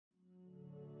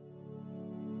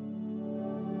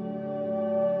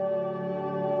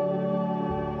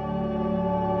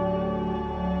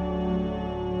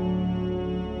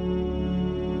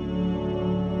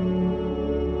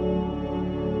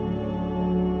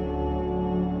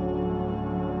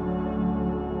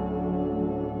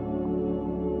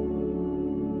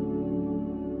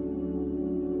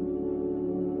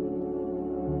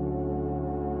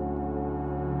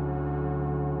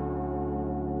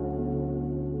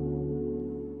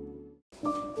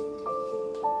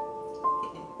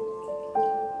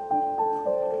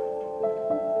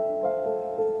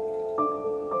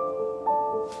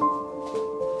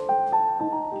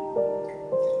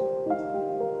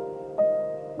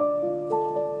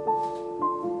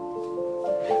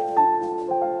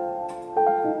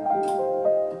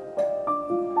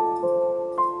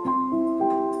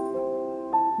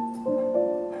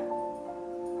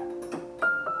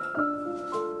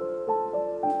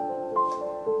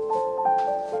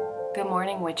Good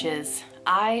morning, witches.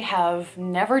 I have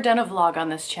never done a vlog on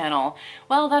this channel.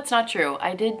 Well, that's not true.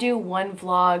 I did do one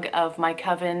vlog of my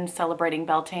coven celebrating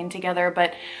Beltane together,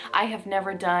 but I have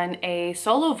never done a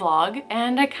solo vlog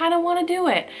and I kind of want to do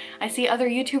it. I see other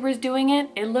YouTubers doing it.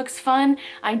 It looks fun.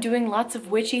 I'm doing lots of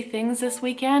witchy things this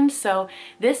weekend, so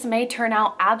this may turn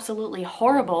out absolutely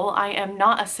horrible. I am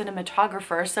not a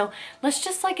cinematographer, so let's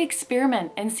just like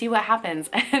experiment and see what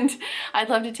happens. And I'd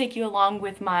love to take you along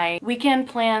with my weekend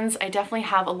plans. I definitely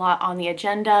have a lot on the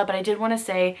agenda, but I did want to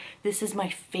say this is my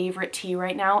favorite tea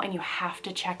right now and you have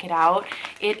to check it out.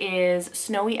 It is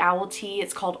Snowy Owl tea.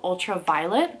 It's called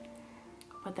Ultraviolet.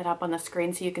 Put that up on the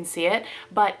screen so you can see it,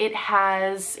 but it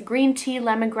has green tea,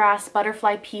 lemongrass,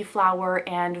 butterfly pea flower,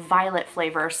 and violet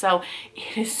flavor. So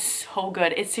it is so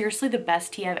good. It's seriously the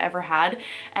best tea I've ever had.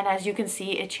 And as you can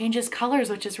see, it changes colors,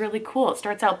 which is really cool. It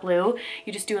starts out blue.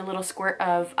 You just do a little squirt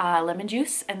of lemon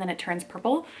juice and then it turns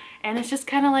purple. And it's just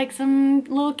kind of like some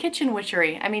little kitchen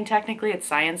witchery. I mean, technically it's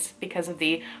science because of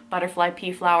the butterfly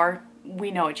pea flower.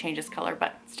 We know it changes color,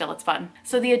 but still it's fun.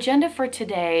 So the agenda for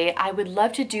today, I would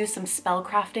love to do some spell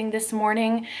crafting this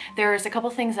morning. There's a couple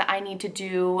things that I need to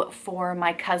do for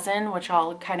my cousin, which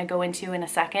I'll kind of go into in a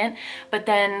second. But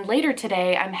then later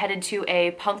today, I'm headed to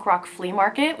a punk rock flea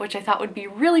market, which I thought would be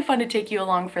really fun to take you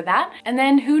along for that. And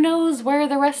then who knows where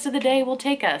the rest of the day will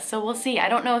take us. So we'll see. I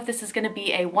don't know if this is going to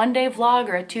be a one-day vlog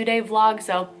or a two-day vlog,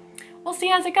 so we'll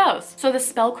see as it goes. So the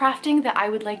spell crafting that I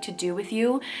would like to do with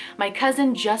you, my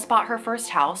cousin just bought her first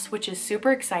house, which is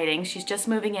super exciting. She's just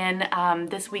moving in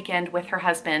this weekend with her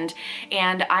husband,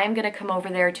 and I'm gonna come over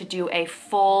there to do a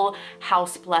full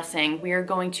house blessing. We are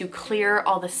going to clear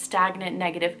all the stagnant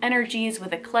negative energies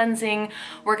with a cleansing.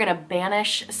 We're gonna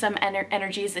banish some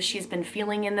energies that she's been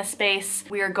feeling in the space.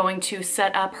 We are going to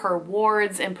set up her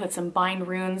wards and put some bind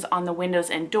runes on the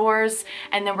windows and doors,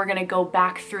 and then we're gonna go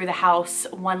back through the house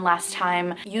one last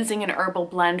time using an herbal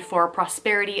blend for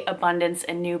prosperity, abundance,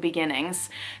 and new beginnings.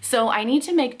 So I need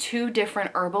to make two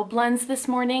different herbal blends this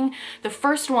morning. The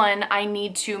first one I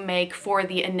need to make for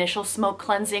the initial smoke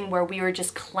cleansing, where we were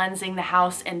just cleansing the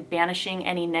house and banishing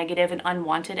any negative and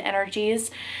unwanted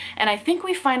energies. And I think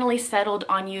we finally settled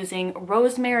on using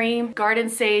rosemary, garden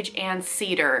sage, and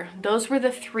cedar. Those were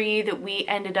the three that we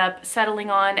ended up settling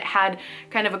on. It had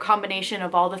kind of a combination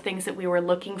of all the things that we were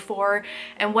looking for.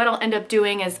 And what I'll end up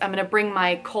doing is I'm gonna bring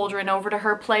my cauldron over to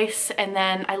her place, and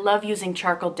then I love using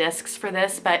charcoal discs for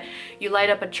this, but you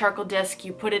light up a charcoal disc,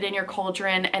 you put it in your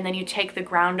cauldron, and then you take the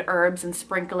ground herbs and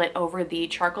sprinkle it over the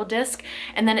charcoal disc,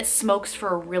 and then it smokes for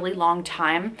a really long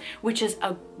time, which is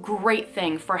a great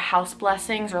thing for house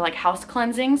blessings or like house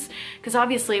cleansings, because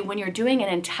obviously when you're doing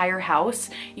an entire house,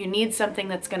 you need something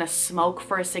that's going to smoke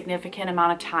for a significant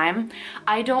amount of time.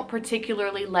 I don't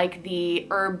particularly like the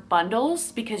herb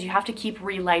bundles because you have to keep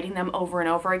relighting them over and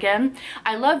over again.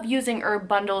 I love using herb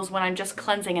bundles when I'm just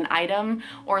cleansing an item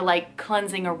or like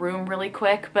cleansing a room really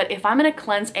quick, but if I'm going to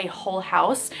cleanse a whole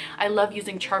house, I love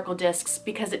using charcoal discs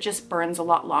because it just burns a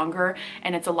lot longer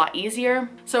and it's a lot easier.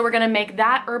 So we're going to make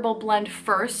that herbal blend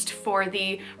first for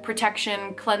the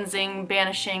protection, cleansing,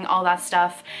 banishing, all that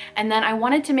stuff. And then I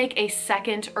wanted to make a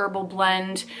second herbal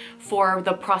blend for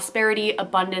the prosperity,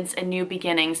 abundance, and new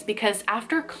beginnings, because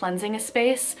after cleansing a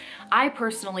space, I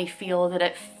personally feel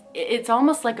that it's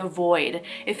almost like a void.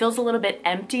 It feels a little bit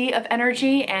empty of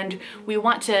energy, and we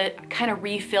want to kind of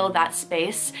refill that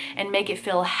space and make it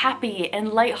feel happy and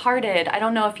lighthearted. I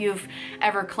don't know if you've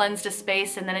ever cleansed a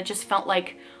space and then it just felt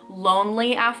like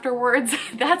lonely afterwards.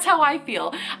 That's how I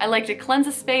feel. I like to cleanse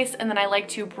a space and then I like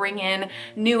to bring in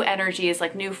new energies,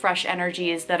 like new fresh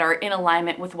energies that are in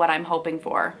alignment with what I'm hoping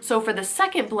for. So for the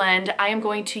second blend, I am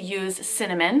going to use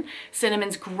cinnamon.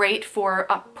 Cinnamon's great for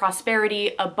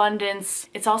prosperity, abundance.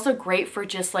 It's also great for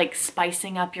just like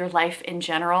spicing up your life in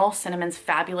general. Cinnamon's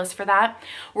fabulous for that.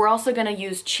 We're also going to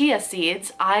use chia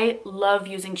seeds. I love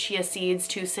using chia seeds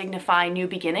to signify new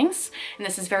beginnings, and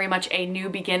this is very much a new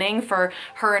beginning for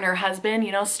her and her husband,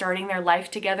 you know, starting their life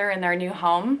together in their new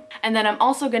home. And then I'm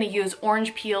also going to use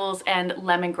orange peels and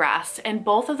lemongrass, and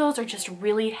both of those are just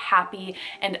really happy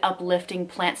and uplifting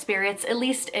plant spirits, at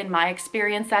least in my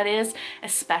experience that is,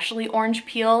 especially orange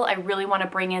peel. I really want to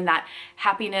bring in that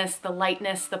happiness, the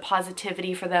lightness, the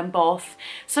positivity for them both.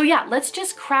 So yeah, let's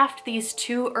just craft these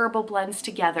two herbal blends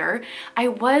together. I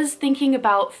was thinking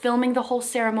about filming the whole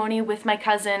ceremony with my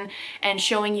cousin and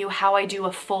showing you how I do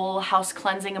a full house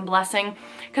cleansing and blessing,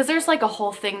 because there's like a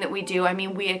whole thing that we do. I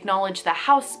mean, we acknowledge the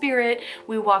house spirit,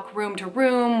 we walk room to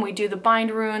room, we do the bind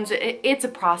runes. It's a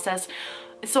process.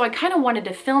 So I kind of wanted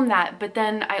to film that, but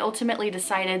then I ultimately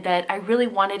decided that I really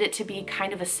wanted it to be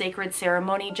kind of a sacred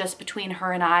ceremony just between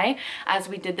her and I as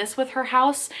we did this with her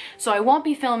house. So I won't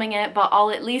be filming it, but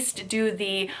I'll at least do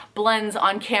the blends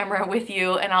on camera with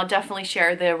you, and I'll definitely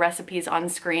share the recipes on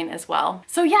screen as well.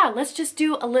 So yeah, let's just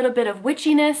do a little bit of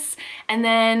witchiness, and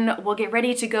then we'll get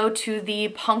ready to go to the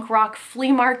punk rock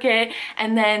flea market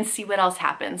and then see what else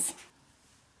happens.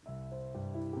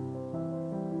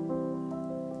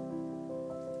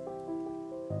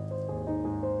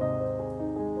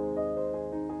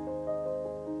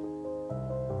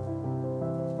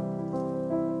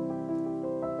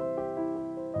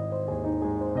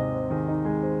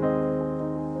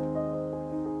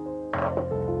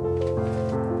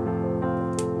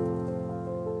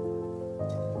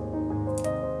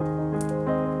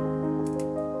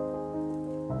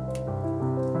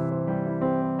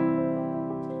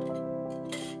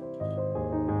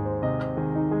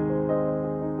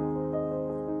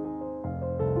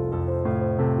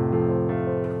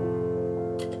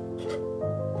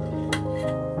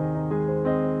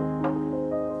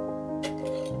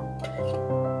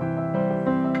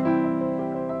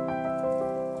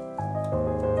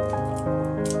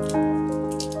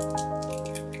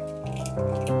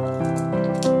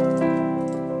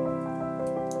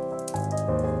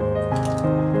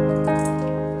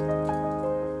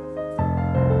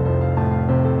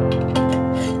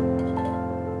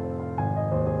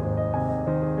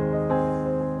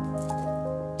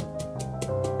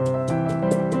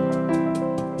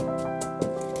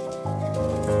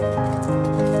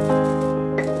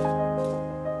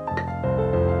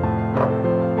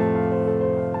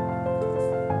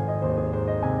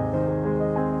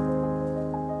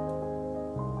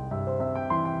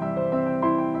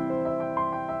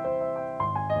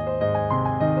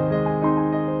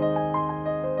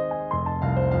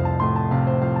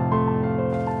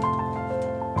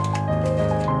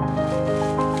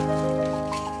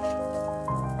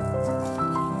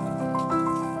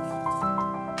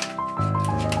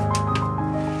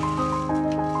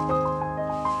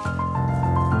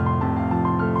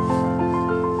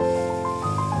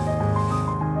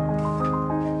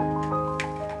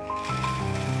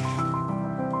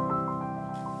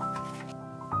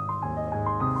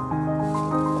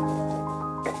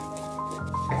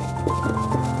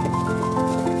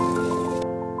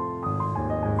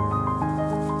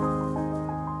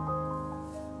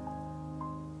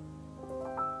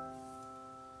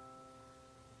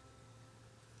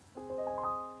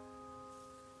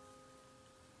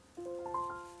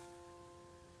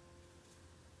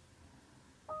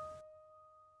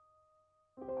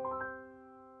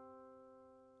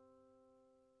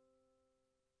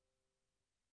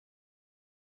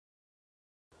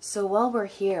 So while we're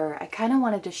here, I kind of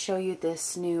wanted to show you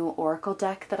this new oracle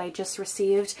deck that I just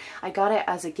received. I got it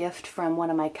as a gift from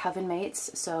one of my coven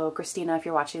mates, so Christina, if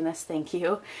you're watching this, thank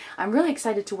you. I'm really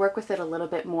excited to work with it a little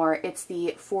bit more. It's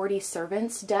the 40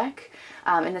 Servants deck,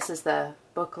 and this is the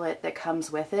booklet that comes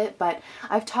with it, but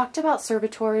I've talked about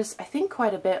servitors I think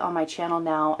quite a bit on my channel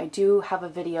now. I do have a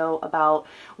video about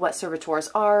what servitors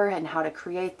are and how to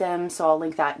create them, so I'll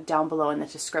link that down below in the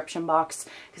description box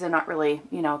because I'm not really,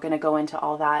 you know, going to go into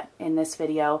all that in this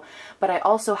video. But I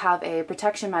also have a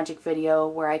protection magic video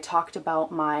where I talked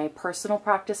about my personal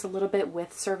practice a little bit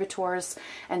with servitors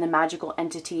and the magical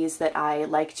entities that I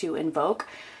like to invoke.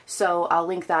 So I'll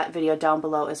link that video down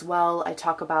below as well. I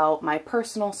talk about my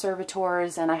personal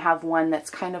servitors, and I have one that's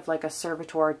kind of like a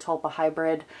servitor tulpa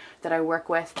hybrid that I work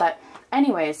with. But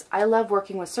anyways, I love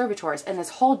working with servitors, and this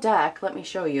whole deck, let me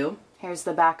show you. Here's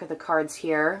the back of the cards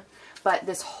here. But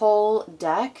this whole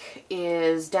deck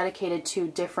is dedicated to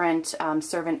different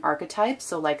servant archetypes.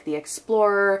 So like the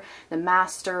explorer, the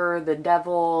master, the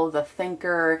devil, the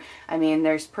thinker. I mean,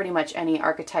 there's pretty much any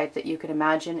archetype that you could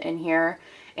imagine in here.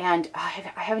 And I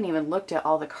haven't even looked at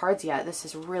all the cards yet. This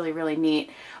is really, really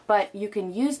neat. But you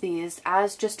can use these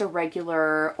as just a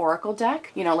regular oracle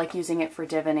deck, you know, like using it for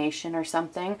divination or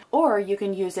something. Or you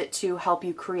can use it to help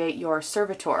you create your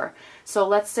servitor. So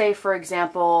let's say, for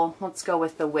example, let's go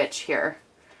with the witch here.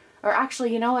 Or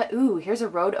actually, you know what? Ooh, here's a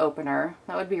road opener.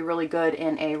 That would be really good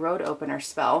in a road opener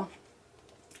spell.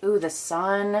 Ooh, the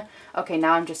sun. Okay,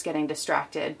 now I'm just getting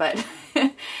distracted, but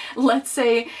let's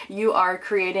say you are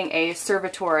creating a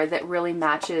servitor that really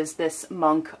matches this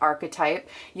monk archetype.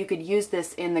 You could use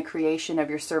this in the creation of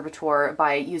your servitor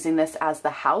by using this as the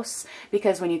house,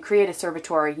 because when you create a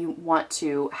servitor, you want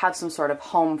to have some sort of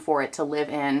home for it to live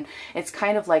in. It's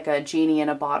kind of like a genie in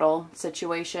a bottle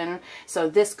situation. So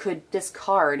this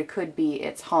card could be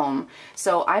its home.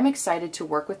 So I'm excited to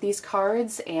work with these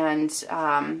cards, and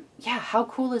yeah, how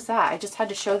cool is that? I just had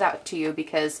to show that to you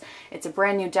because it's a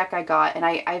brand new deck I got, and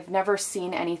I've never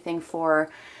seen anything for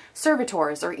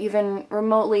servitors or even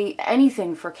remotely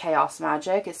anything for chaos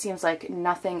magic. It seems like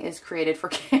nothing is created for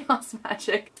chaos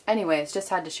magic. Anyways, just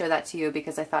had to show that to you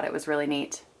because I thought it was really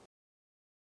neat.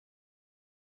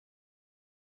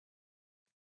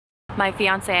 My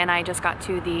fiance and I just got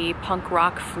to the punk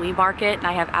rock flea market, and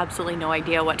I have absolutely no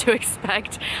idea what to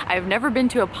expect. I've never been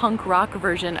to a punk rock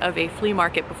version of a flea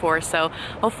market before, so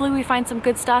hopefully we find some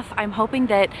good stuff. I'm hoping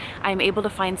that I'm able to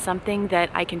find something that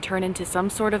I can turn into some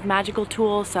sort of magical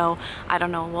tool, so I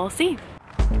don't know, we'll see.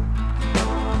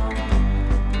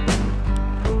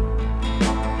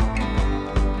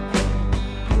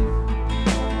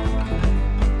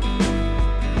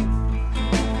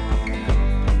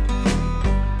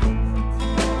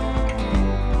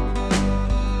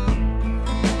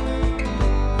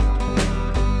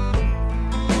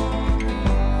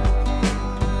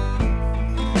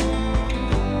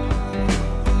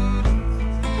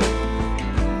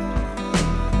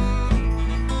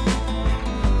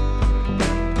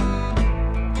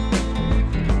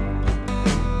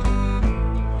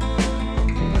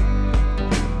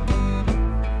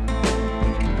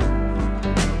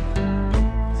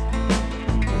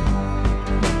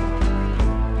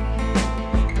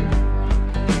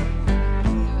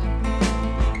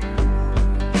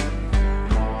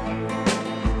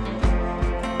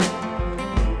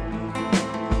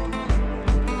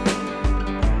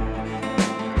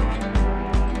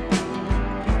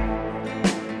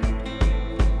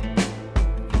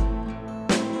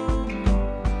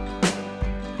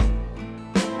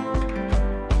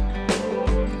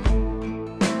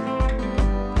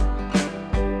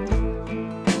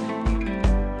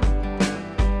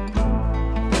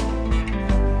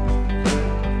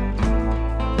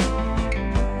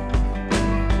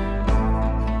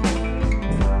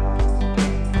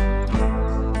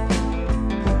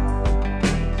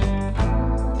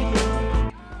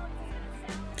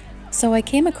 So I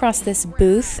came across this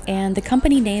booth, and the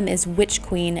company name is Witch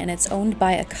Queen, and it's owned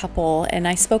by a couple, and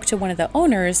I spoke to one of the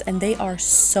owners, and they are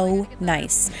so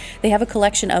nice. They have a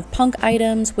collection of punk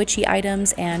items, witchy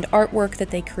items, and artwork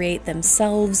that they create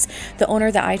themselves. The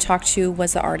owner that I talked to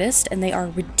was the artist, and they are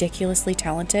ridiculously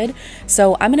talented.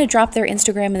 So I'm going to drop their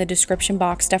Instagram in the description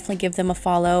box. Definitely give them a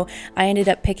follow. I ended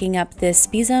up picking up this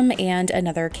besom and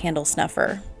another candle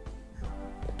snuffer.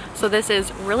 So this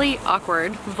is really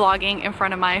awkward, vlogging in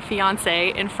front of my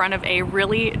fiance in front of a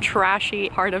really trashy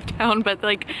part of town, but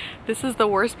like this is the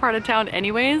worst part of town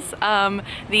anyways.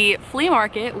 The flea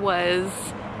market was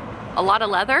a lot of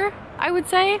leather, I would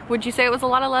say. Would you say it was a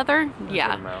lot of leather?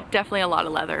 Yeah, definitely a lot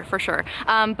of leather for sure.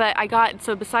 But I got,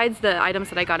 so besides the items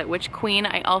that I got at Witch Queen,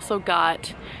 I also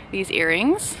got these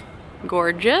earrings,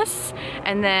 gorgeous.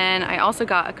 And then I also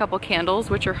got a couple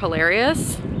candles, which are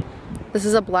hilarious. This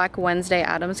is a Black Wednesday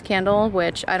Addams candle,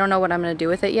 which I don't know what I'm going to do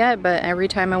with it yet, but every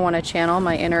time I want to channel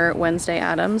my inner Wednesday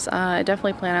Addams, I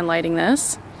definitely plan on lighting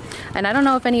this. And I don't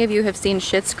know if any of you have seen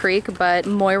Schitt's Creek, but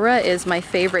Moira is my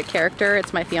favorite character.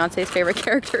 It's my fiance's favorite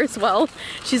character as well.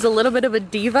 She's a little bit of a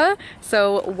diva,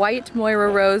 so white Moira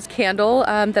Rose candle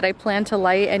that I plan to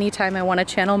light anytime I want to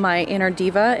channel my inner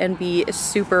diva and be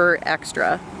super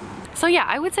extra. So yeah,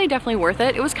 I would say definitely worth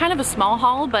it. It was kind of a small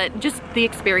haul, but just the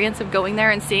experience of going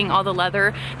there and seeing all the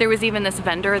leather. There was even this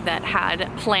vendor that had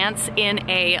plants in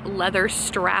a leather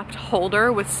strapped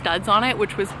holder with studs on it,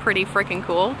 which was pretty freaking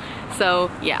cool. So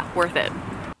yeah, worth it.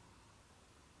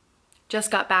 Just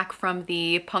got back from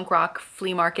the punk rock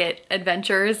flea market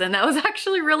adventures, and that was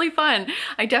actually really fun.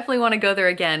 I definitely want to go there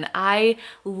again. I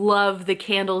love the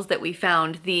candles that we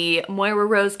found, the Moira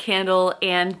Rose candle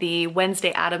and the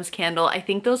Wednesday Addams candle. I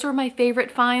think those were my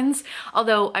favorite finds,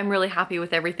 although I'm really happy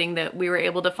with everything that we were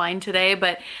able to find today,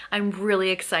 but I'm really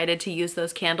excited to use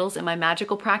those candles in my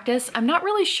magical practice. I'm not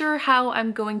really sure how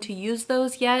I'm going to use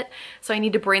those yet, so I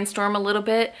need to brainstorm a little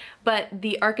bit, but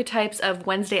the archetypes of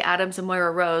Wednesday Addams and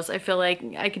Moira Rose, I feel like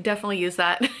I could definitely use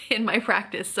that in my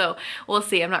practice, so we'll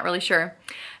see. I'm not really sure.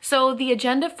 So the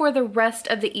agenda for the rest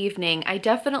of the evening, I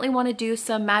definitely want to do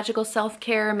some magical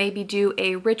self-care, maybe do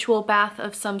a ritual bath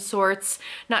of some sorts.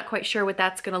 Not quite sure what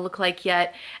that's going to look like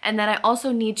yet. And then I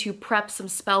also need to prep some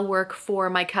spell work for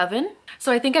my coven.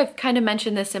 So I think I've kind of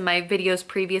mentioned this in my videos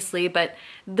previously, but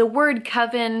the word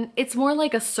coven, it's more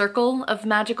like a circle of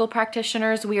magical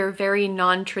practitioners. We are very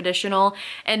non-traditional traditional,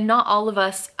 and not all of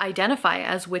us identify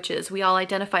as witches. We all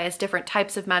identify as different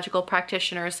types of magical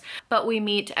practitioners, but we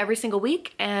meet every single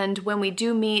week, and when we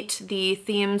do meet, the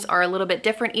themes are a little bit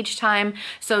different each time.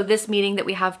 So this meeting that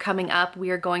we have coming up, we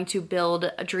are going to build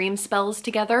dream spells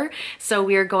together. So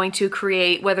we are going to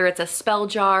create, whether it's a spell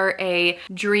jar, a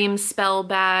dream spell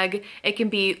bag, it can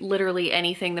be literally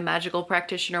anything the magical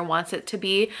practitioner wants it to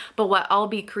be, but what I'll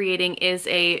be creating is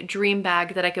a dream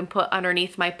bag that I can put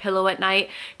underneath my pillow at night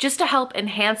just to help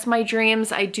enhance my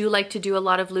dreams. I do like to do a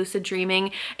lot of lucid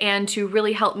dreaming, and to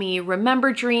really help me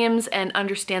remember dreams and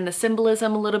understand the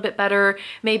symbolism a little bit better,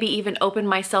 maybe even open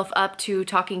myself up to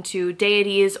talking to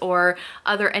deities or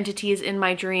other entities in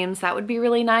my dreams. That would be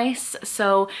really nice.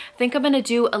 So I think I'm gonna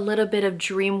do a little bit of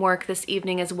dream work this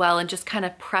evening as well, and just kind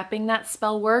of prepping that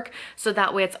spell work so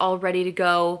that way it's all ready to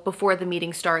go before the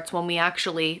meeting starts, when we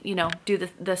actually, you know, do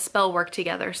the spell work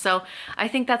together. So I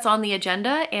think that's on the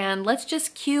agenda, and let's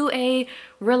just cue a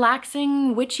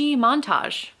relaxing witchy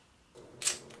montage.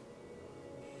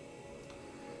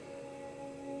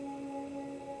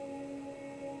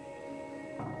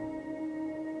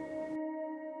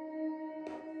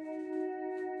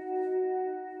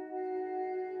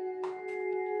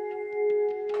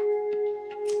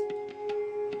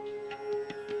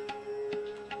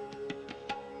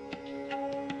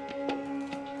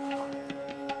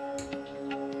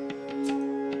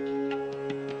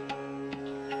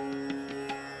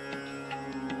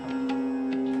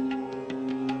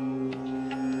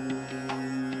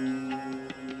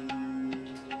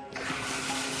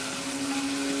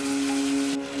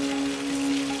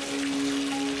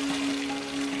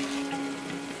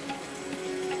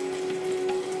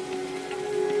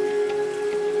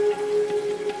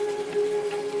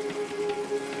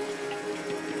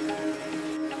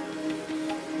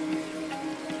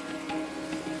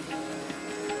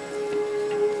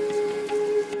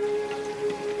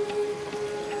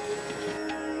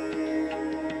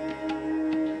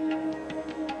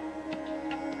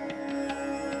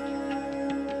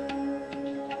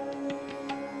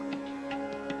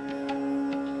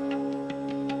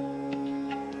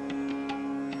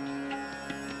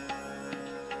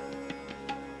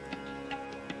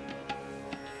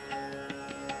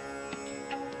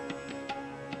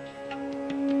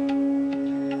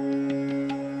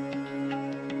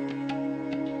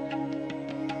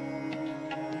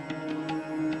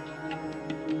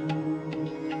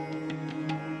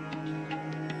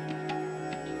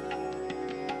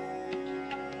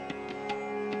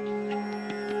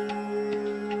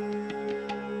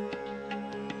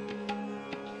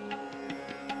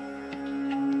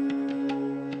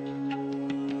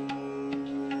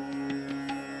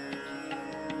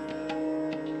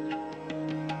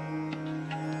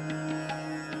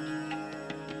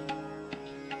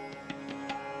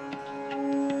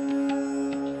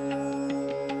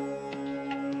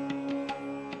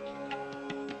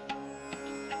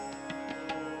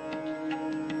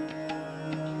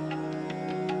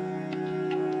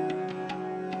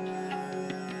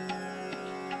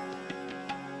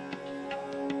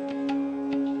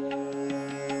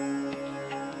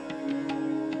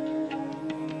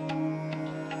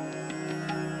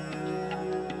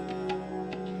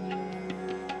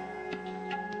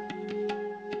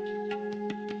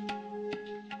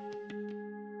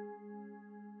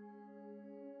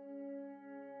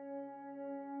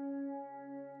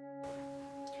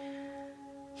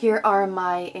 Here are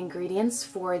my ingredients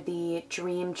for the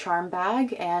dream charm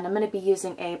bag, and I'm going to be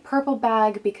using a purple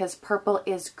bag because purple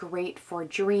is great for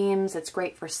dreams. It's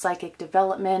great for psychic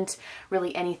development,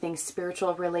 really anything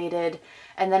spiritual related.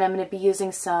 And then I'm going to be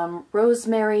using some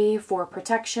rosemary for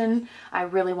protection. I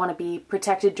really want to be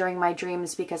protected during my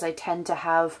dreams because I tend to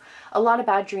have a lot of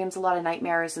bad dreams, a lot of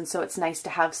nightmares, and so it's nice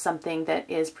to have something that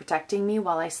is protecting me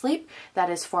while I sleep. That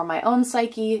is for my own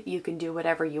psyche. You can do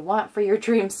whatever you want for your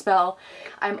dream spell.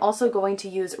 I'm also going to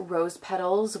use rose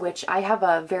petals, which I have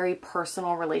a very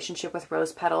personal relationship with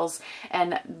rose petals,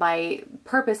 and my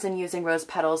purpose in using rose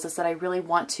petals is that I really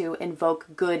want to invoke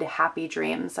good, happy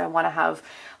dreams. I want to have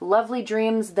lovely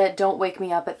dreams that don't wake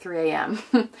me up at 3 a.m.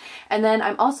 And then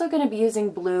I'm also going to be using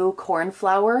blue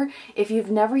cornflower. If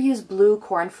you've never used blue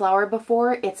cornflower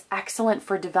before, it's excellent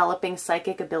for developing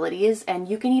psychic abilities, and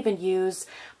you can even use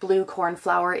blue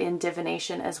cornflower in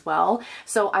divination as well.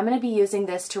 So I'm going to be using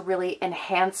this to really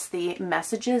enhance the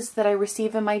messages that I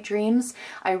receive in my dreams.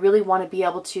 I really want to be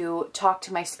able to talk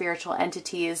to my spiritual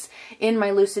entities in my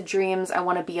lucid dreams. I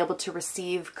want to be able to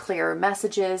receive clearer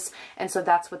messages, and so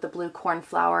that's what the blue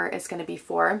cornflower is going to be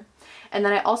for. And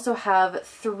then I also have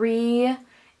 3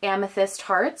 amethyst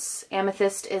hearts.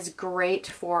 Amethyst is great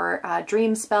for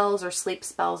dream spells or sleep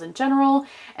spells in general.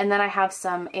 And then I have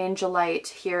some angelite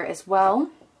here as well.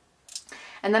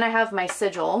 And then I have my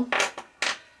sigil.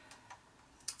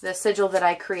 The sigil that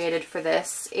I created for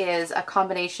this is a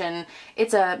combination.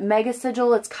 It's a mega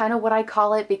sigil. It's kind of what I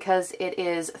call it because it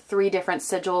is 3 different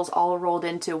sigils all rolled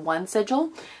into one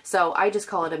sigil. So I just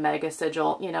call it a mega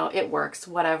sigil. You know, it works,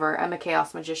 whatever. I'm a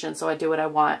chaos magician, so I do what I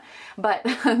want. But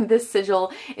this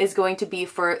sigil is going to be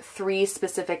for 3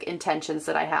 specific intentions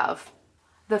that I have.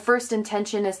 The first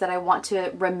intention is that I want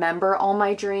to remember all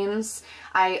my dreams.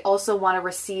 I also want to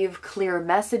receive clear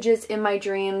messages in my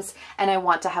dreams, and I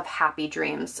want to have happy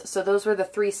dreams. So those were the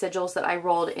 3 sigils that I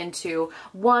rolled into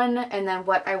one, and then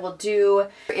what I will do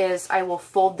is I will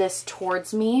fold this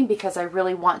towards me because I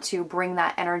really want to bring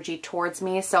that energy towards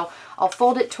me. So I'll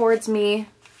fold it towards me,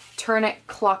 turn it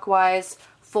clockwise,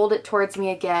 fold it towards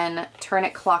me again, turn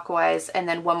it clockwise, and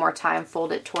then one more time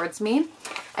fold it towards me.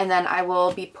 And then I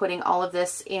will be putting all of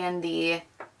this in the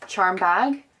charm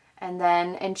bag and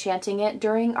then enchanting it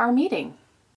during our meeting.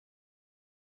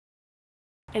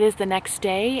 It is the next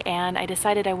day, and I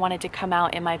decided I wanted to come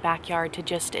out in my backyard to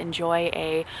just enjoy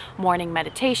a morning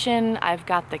meditation. I've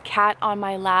got the cat on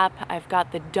my lap, I've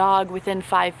got the dog within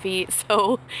 5 feet,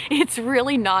 so it's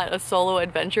really not a solo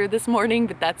adventure this morning,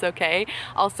 but that's okay.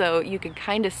 Also, you can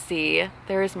kind of see,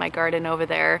 there's my garden over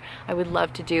there. I would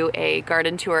love to do a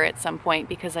garden tour at some point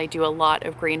because I do a lot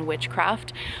of green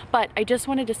witchcraft. But I just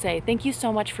wanted to say thank you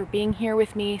so much for being here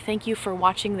with me. Thank you for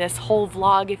watching this whole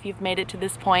vlog if you've made it to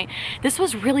this point. This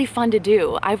was really fun to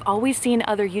do. I've always seen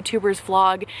other YouTubers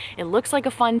vlog. It looks like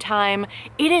a fun time.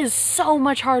 It is so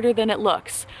much harder than it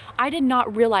looks. I did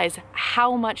not realize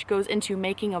how much goes into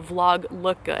making a vlog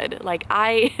look good. Like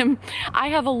I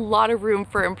have a lot of room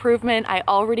for improvement. I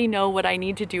already know what I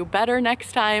need to do better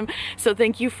next time. So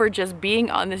thank you for just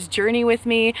being on this journey with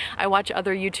me. I watch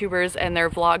other YouTubers and their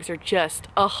vlogs are just,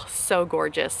 oh, so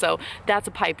gorgeous. So that's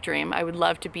a pipe dream. I would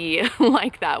love to be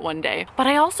like that one day. But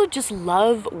I also just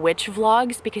love witch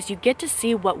vlogs because you get to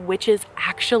see what witches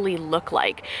actually look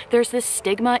like. There's this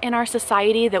stigma in our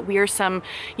society that we are some,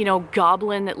 you know,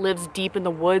 goblin that lives deep in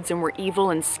the woods and we're evil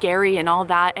and scary and all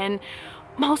that, and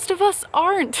most of us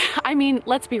aren't. I mean,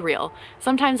 let's be real.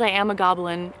 Sometimes I am a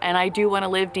goblin and I do want to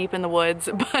live deep in the woods,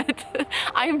 but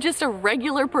I'm just a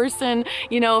regular person.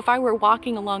 You know, if I were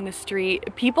walking along the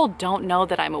street, people don't know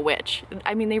that I'm a witch.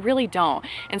 I mean, they really don't.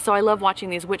 And so I love watching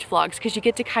these witch vlogs because you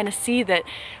get to kind of see that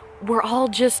we're all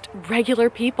just regular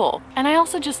people. And I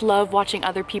also just love watching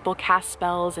other people cast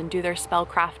spells and do their spell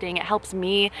crafting. It helps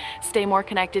me stay more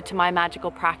connected to my magical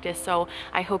practice, so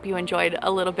I hope you enjoyed a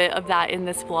little bit of that in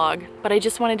this vlog. But I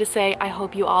just wanted to say I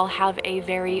hope you all have a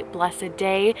very blessed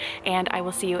day, and I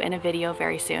will see you in a video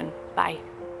very soon. Bye.